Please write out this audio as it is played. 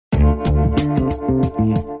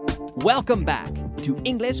Welcome back to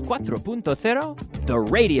Inglés 4.0, the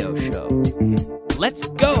radio show. Let's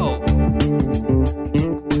go!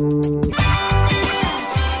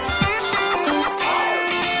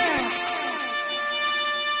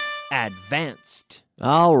 Advanced.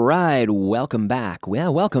 All right, welcome back.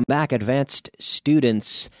 Well, welcome back, advanced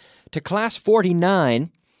students, to Class 49.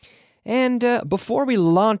 And before we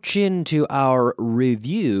launch into our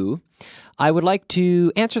review, I would like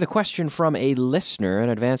to answer the question from a listener, an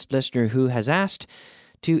advanced listener, who has asked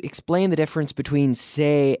to explain the difference between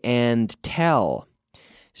say and tell.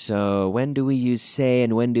 So when do we use say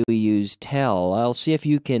and when do we use tell? I'll see if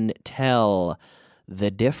you can tell the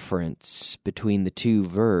difference between the two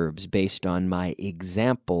verbs based on my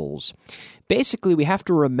examples. Basically, we have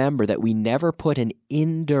to remember that we never put an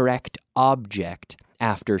indirect object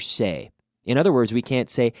after say. In other words, we can't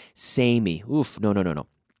say me. Oof, no.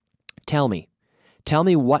 Tell me. Tell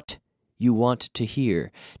me what you want to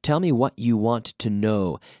hear. Tell me what you want to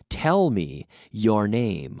know. Tell me your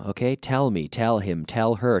name, okay? Tell me, tell him,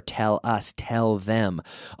 tell her, tell us, tell them.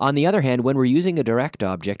 On the other hand, when we're using a direct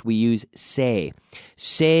object, we use say.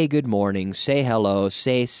 Say good morning, say hello,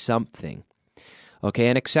 say something. Okay,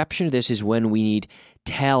 an exception to this is when we need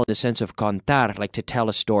tell in the sense of contar, like to tell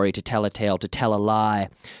a story, to tell a tale, to tell a lie,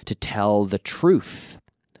 to tell the truth.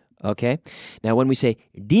 Okay? Now, when we say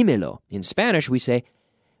dímelo in Spanish,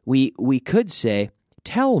 we could say,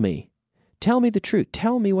 tell me the truth,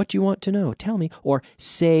 tell me what you want to know, tell me, or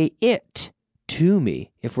say it to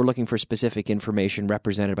me, if we're looking for specific information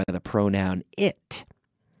represented by the pronoun it.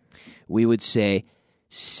 We would say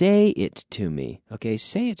it to me, okay,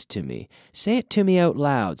 say it to me out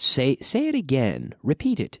loud, say it again,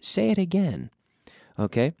 repeat it, say it again,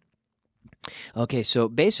 okay? Okay, so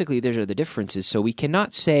basically those are the differences. So we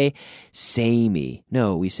cannot say me.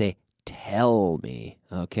 No, we say tell me,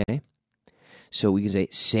 okay? So we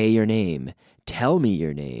can say your name. Tell me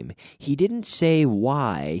your name. He didn't say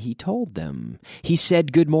why, he told them. He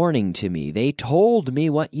said good morning to me. They told me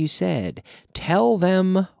what you said. Tell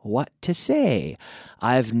them what to say.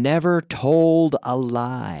 I've never told a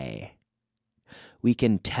lie. We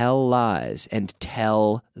can tell lies and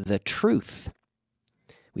tell the truth.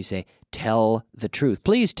 We say, tell the truth.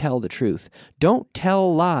 Please tell the truth. Don't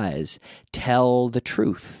tell lies. Tell the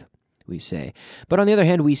truth, we say. But on the other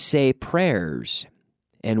hand, we say prayers.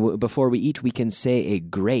 And before we eat, we can say a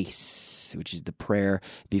grace, which is the prayer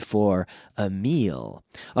before a meal.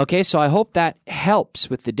 Okay, so I hope that helps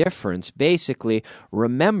with the difference. Basically,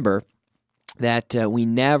 remember that we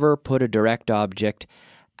never put a direct object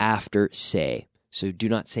after say. So do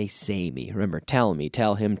not say me. Remember, tell me,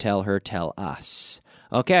 tell him, tell her, tell us.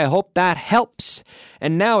 Okay, I hope that helps.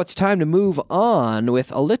 And now it's time to move on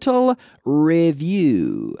with a little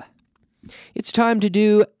review. It's time to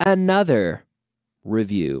do another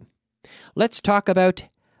review. Let's talk about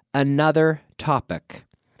another topic.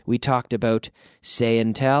 We talked about say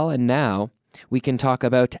and tell, and now we can talk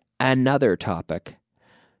about another topic.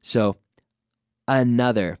 So,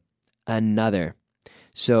 another.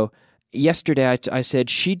 So, yesterday I said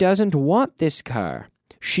she doesn't want this car.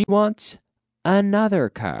 She wants another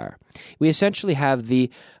car. We essentially have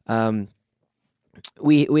the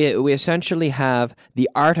we essentially have the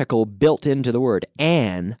article built into the word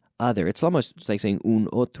an other. It's almost like saying un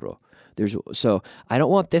otro. So I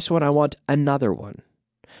don't want this one, I want another one.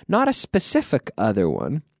 Not a specific other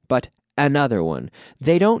one, but another one.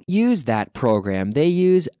 They don't use that program. They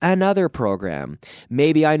use another program.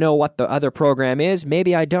 Maybe I know what the other program is,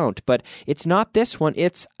 maybe I don't, but it's not this one,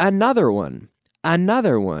 it's another one.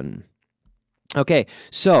 Another one. Okay,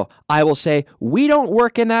 so I will say, we don't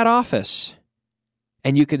work in that office.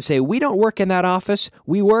 And you can say, we don't work in that office,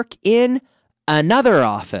 we work in another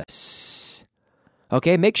office.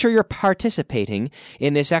 Okay, make sure you're participating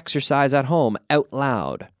in this exercise at home out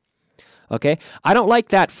loud. Okay, I don't like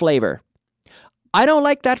that flavor. I don't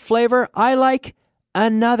like that flavor, I like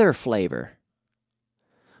another flavor.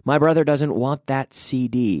 My brother doesn't want that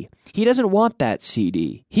CD. He doesn't want that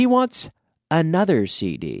CD. He wants another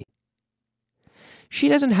CD. She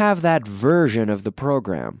doesn't have that version of the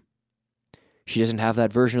program. She doesn't have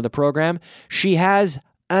that version of the program. She has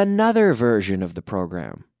another version of the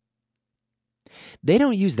program. They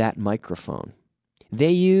don't use that microphone.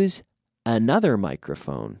 They use another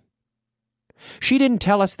microphone. She didn't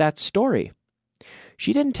tell us that story.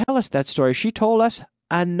 She didn't tell us that story. She told us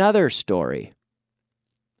another story.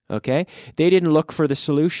 Okay? They didn't look for the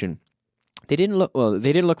solution. They didn't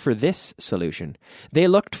look for this solution. They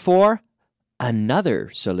looked for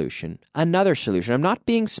another solution. Another solution. I'm not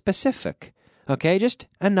being specific. Okay? Just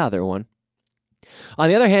another one. On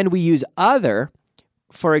the other hand, we use other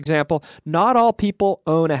for example, not all people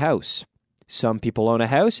own a house. Some people own a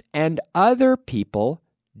house and other people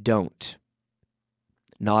don't.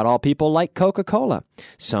 Not all people like Coca-Cola.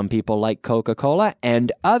 Some people like Coca-Cola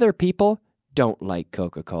and other people don't like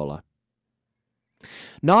Coca-Cola.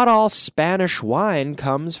 Not all Spanish wine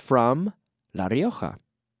comes from La Rioja.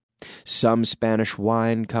 Some Spanish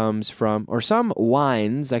wine comes from, or some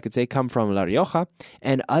wines, I could say, come from La Rioja,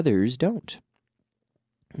 and others don't.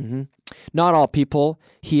 Not all people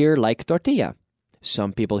here like tortilla.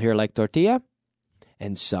 Some people here like tortilla,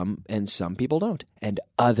 and some people don't, and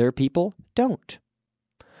other people don't.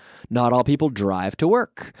 Not all people drive to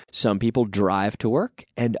work. Some people drive to work,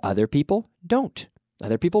 and other people don't.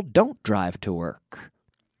 Other people don't drive to work.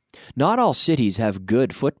 Not all cities have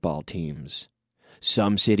good football teams.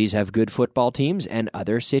 Some cities have good football teams, and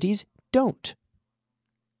other cities don't.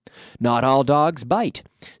 Not all dogs bite.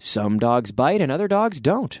 Some dogs bite, and other dogs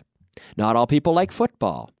don't. Not all people like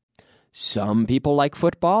football. Some people like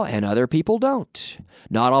football, and other people don't.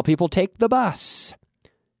 Not all people take the bus.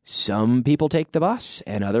 Some people take the bus,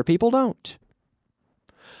 and other people don't.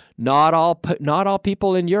 Not all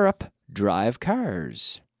people in Europe drive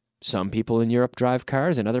cars. Some people in Europe drive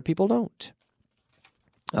cars, and other people don't.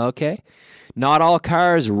 Okay. Not all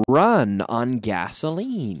cars run on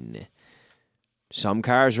gasoline. Some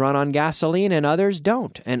cars run on gasoline, and others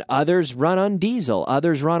don't. And others run on diesel.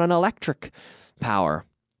 Others run on electric power.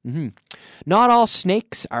 Not all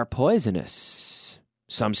snakes are poisonous.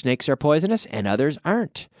 Some snakes are poisonous, and others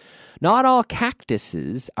aren't. Not all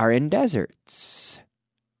cactuses are in deserts.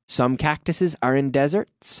 Some cactuses are in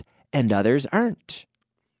deserts, and others aren't.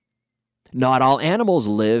 Not all animals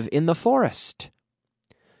live in the forest.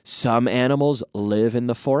 Some animals live in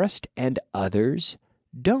the forest, and others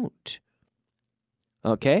don't.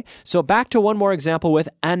 Okay, so back to one more example with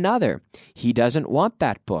another. He doesn't want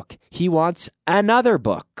that book. He wants another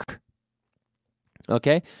book.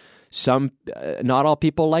 Okay, not all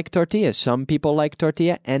people like tortillas. Some people like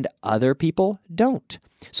tortilla, and other people don't.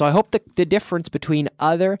 So I hope the difference between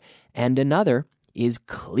other and another is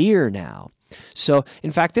clear now. So,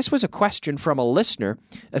 in fact, this was a question from a listener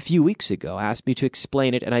a few weeks ago, asked me to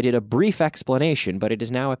explain it, and I did a brief explanation, but it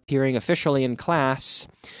is now appearing officially in class.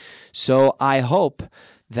 So I hope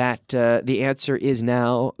that the answer is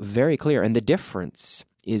now very clear, and the difference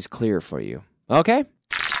is clear for you. Okay?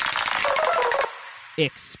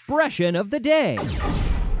 Expression of the day.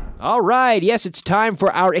 All right, yes, it's time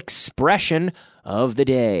for our expression of the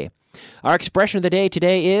day. Our expression of the day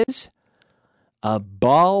today is a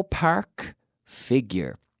ballpark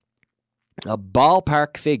figure. A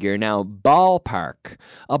ballpark figure. Now, ballpark.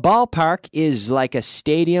 A ballpark is like a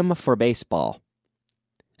stadium for baseball.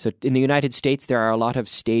 So in the United States, there are a lot of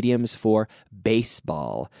stadiums for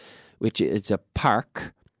baseball, which is a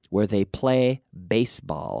park where they play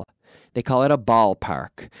baseball. They call it a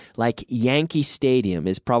ballpark. Like Yankee Stadium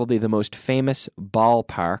is probably the most famous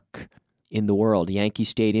ballpark in the world, Yankee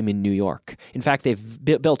Stadium in New York. In fact, they've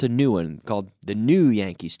built a new one called the New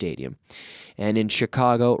Yankee Stadium. And in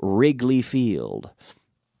Chicago, Wrigley Field.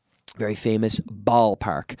 Very famous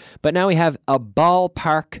ballpark. But now we have a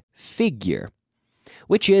ballpark figure,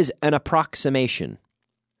 which is an approximation.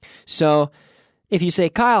 So if you say,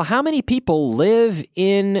 Kyle, how many people live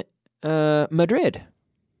in Madrid?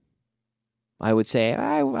 I would say,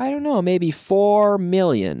 I don't know, maybe 4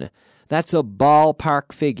 million. That's a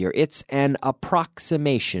ballpark figure. It's an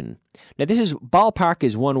approximation. Now, ballpark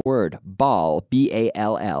is one word. Ball,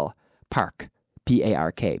 B-A-L-L, park,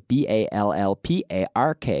 P-A-R-K, B-A-L-L-P-A-R-K,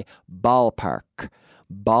 ballpark,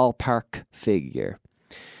 ballpark figure.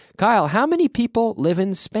 Kyle, how many people live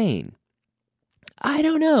in Spain? I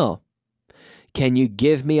don't know. Can you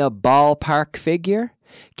give me a ballpark figure?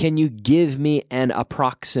 Can you give me an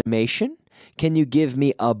approximation? Can you give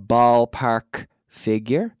me a ballpark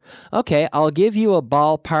figure? Okay, I'll give you a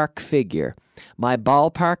ballpark figure. My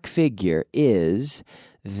ballpark figure is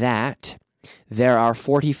that there are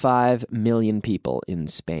 45 million people in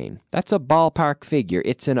Spain. That's a ballpark figure.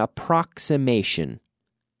 It's an approximation.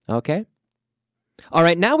 Okay? All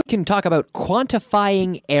right, now we can talk about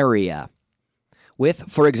quantifying area with,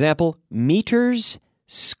 for example, meters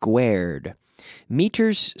squared.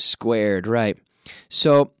 Meters squared, right.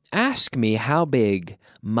 So ask me how big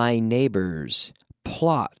my neighbor's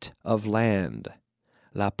plot of land,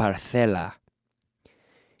 la parcela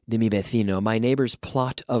de mi vecino, my neighbor's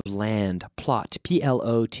plot of land, plot,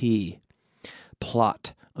 P-L-O-T,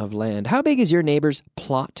 plot of land. How big is your neighbor's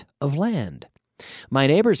plot of land? My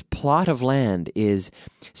neighbor's plot of land is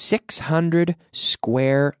 600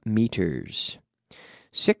 square meters.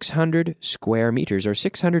 600 square meters, or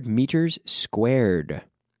 600 meters squared.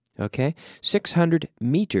 Okay? 600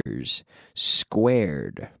 meters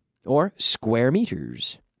squared, or square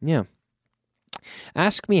meters. Yeah.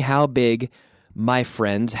 Ask me how big my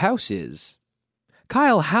friend's house is.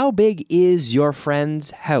 Kyle, how big is your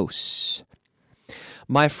friend's house?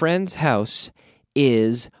 My friend's house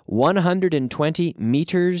is 120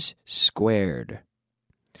 meters squared.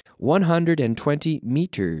 120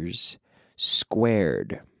 meters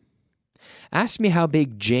squared. Ask me how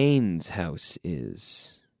big Jane's house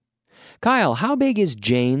is. Kyle, how big is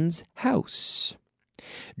Jane's house?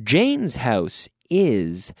 Jane's house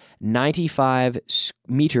is 95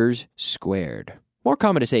 meters squared. More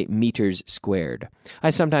common to say meters squared. I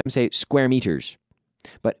sometimes say square meters,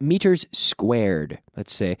 but meters squared,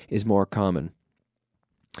 let's say, is more common.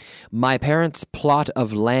 My parents' plot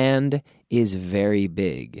of land is very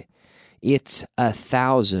big. It's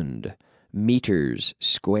 1,000 meters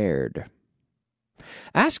squared.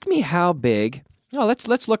 Ask me how big. Oh,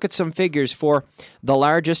 let's look at some figures for the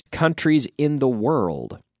largest countries in the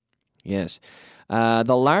world. Yes.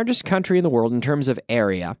 The largest country in the world in terms of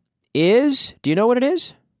area is, do you know what it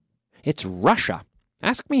is? It's Russia.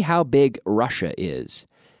 Ask me how big Russia is.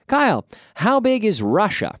 Kyle, how big is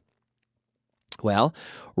Russia? Well,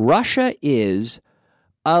 Russia is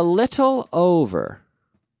a little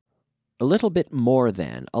bit more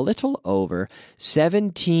than, a little over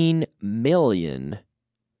 17 million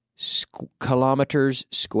kilometers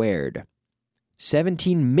squared.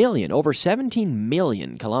 17 million, over 17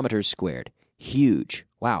 million kilometers squared. Huge.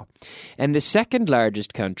 Wow. And the second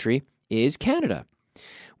largest country is Canada,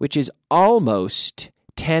 which is almost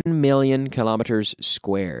 10 million kilometers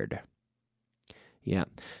squared. Yeah.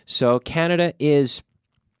 So Canada is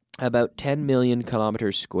about 10 million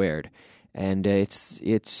kilometers squared, and it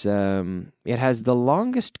has the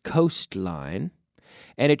longest coastline,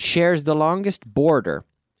 and it shares the longest border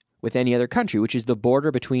with any other country, which is the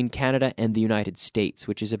border between Canada and the United States,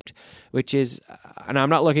 which is, and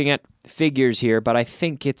I'm not looking at figures here, but I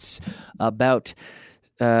think it's about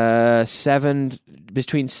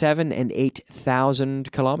between 7,000 and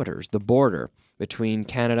 8,000 kilometers, the border between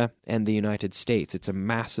Canada and the United States. It's a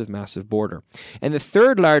massive, massive border. And the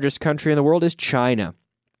third largest country in the world is China,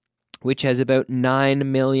 which has about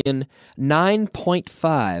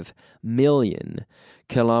 9.5 million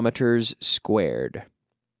kilometers squared.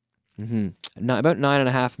 About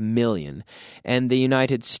 9.5 million. And the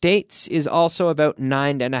United States is also about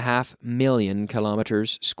 9.5 million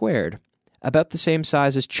kilometers squared. About the same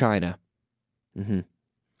size as China.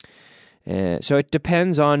 So it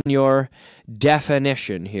depends on your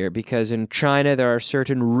definition here, because in China there are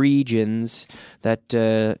certain regions that,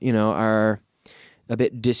 are a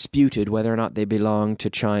bit disputed whether or not they belong to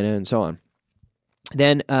China and so on.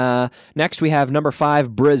 Then next we have number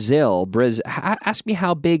 5, Brazil. Ask me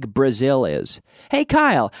how big Brazil is. Hey,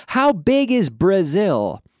 Kyle, how big is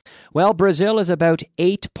Brazil? Well, Brazil is about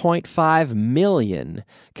 8.5 million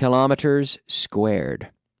kilometers squared.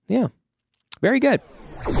 Yeah, very good.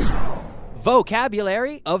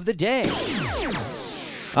 Vocabulary of the day.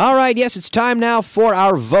 All right, yes, it's time now for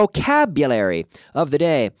our vocabulary of the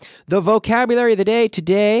day. The vocabulary of the day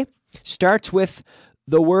today starts with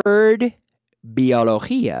the word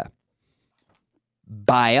biología.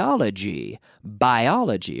 Biology.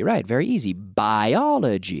 Biology. Right, very easy.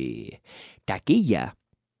 Biology. Taquilla.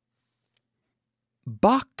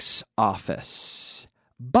 Box office.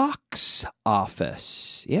 Box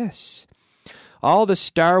office. Yes. All the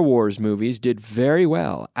Star Wars movies did very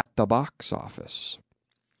well at the box office.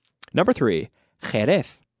 Number 3,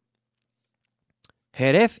 Jerez.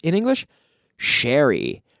 Jerez in English,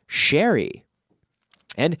 sherry. Sherry.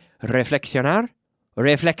 And reflexionar.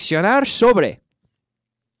 Reflexionar sobre.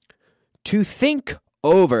 To think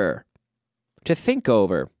over. To think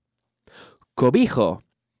over. Cobijo.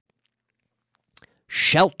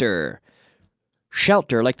 Shelter.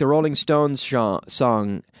 Shelter, like the Rolling Stones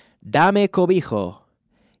song, Dame cobijo.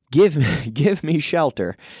 Give me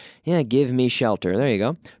shelter. Yeah, give me shelter. There you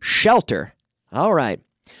go. Shelter. All right.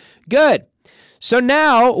 Good. So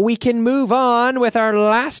now we can move on with our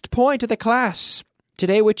last point of the class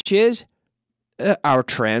today, which is our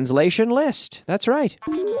translation list. That's right.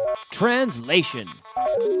 Translation.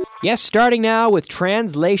 Yes, starting now with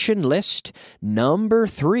translation list number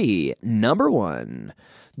 3. Number 1.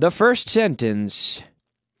 The first sentence.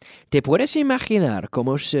 ¿Te puedes imaginar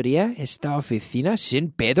cómo sería esta oficina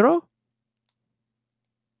sin Pedro?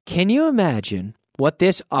 Can you imagine what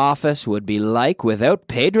this office would be like without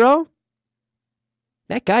Pedro?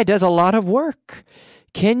 That guy does a lot of work.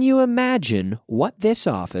 Can you imagine what this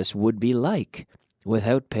office would be like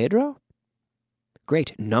without Pedro?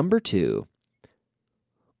 Great. Number 2.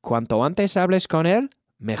 Cuanto antes hables con él,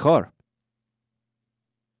 mejor.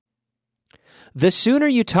 The sooner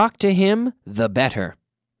you talk to him, the better.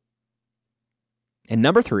 And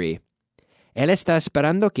number 3, él está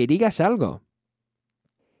esperando que digas algo.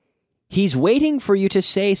 He's waiting for you to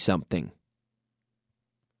say something.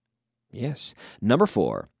 Yes. Number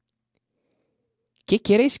 4, ¿qué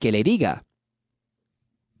quieres que le diga?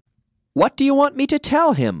 What do you want me to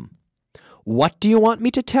tell him? What do you want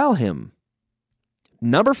me to tell him?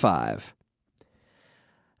 Number 5,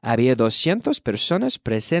 había 200 personas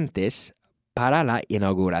presentes para la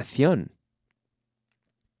inauguración.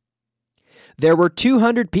 There were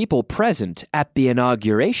 200 people present at the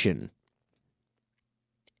inauguration.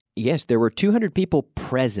 Yes, there were 200 people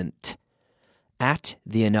present at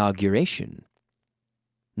the inauguration.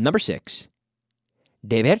 Number 6,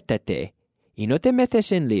 divértate y no te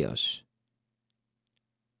metes en líos.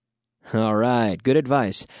 All right, good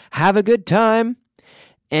advice. Have a good time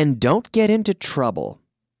and don't get into trouble.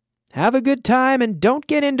 Have a good time and don't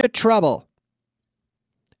get into trouble.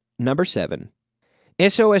 Number 7,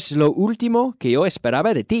 eso es lo último que yo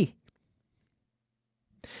esperaba de ti.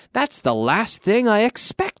 That's the last thing I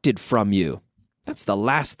expected from you. That's the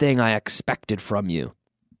last thing I expected from you.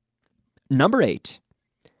 Number 8,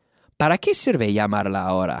 ¿para qué sirve llamarla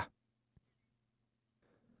ahora?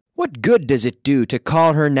 What good does it do to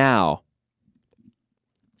call her now?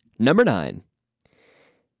 Number 9,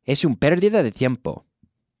 es un pérdida de tiempo.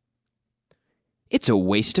 It's a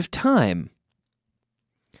waste of time.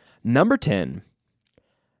 Number 10,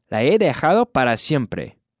 la he dejado para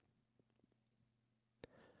siempre.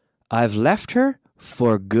 I've left her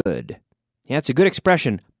for good. Yeah, it's a good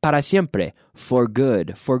expression. Para siempre. For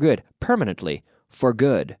good. For good. Permanently. For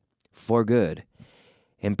good. For good.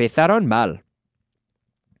 Empezaron mal.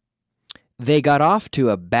 They got off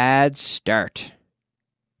to a bad start.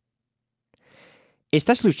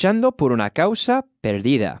 Estás luchando por una causa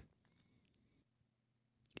perdida.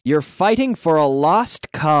 You're fighting for a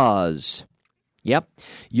lost cause. Yep.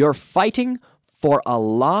 You're fighting for a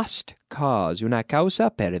lost cause. Una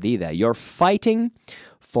causa perdida. You're fighting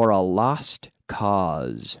for a lost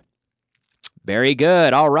cause. Very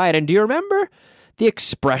good. All right. And do you remember the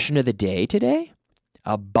expression of the day today?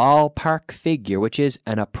 A ballpark figure, which is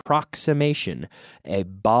an approximation. A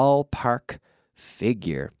ballpark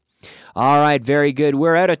figure. All right, very good.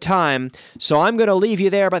 We're out of time, so I'm going to leave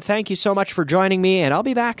you there, but thank you so much for joining me, and I'll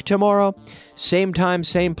be back tomorrow, same time,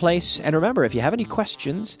 same place. And remember, if you have any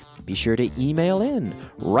questions, be sure to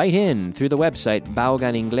write in through the website,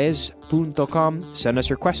 bauganingles.com. Send us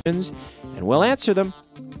your questions, and we'll answer them.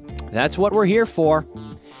 That's what we're here for.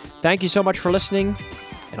 Thank you so much for listening,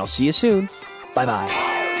 and I'll see you soon. Bye-bye.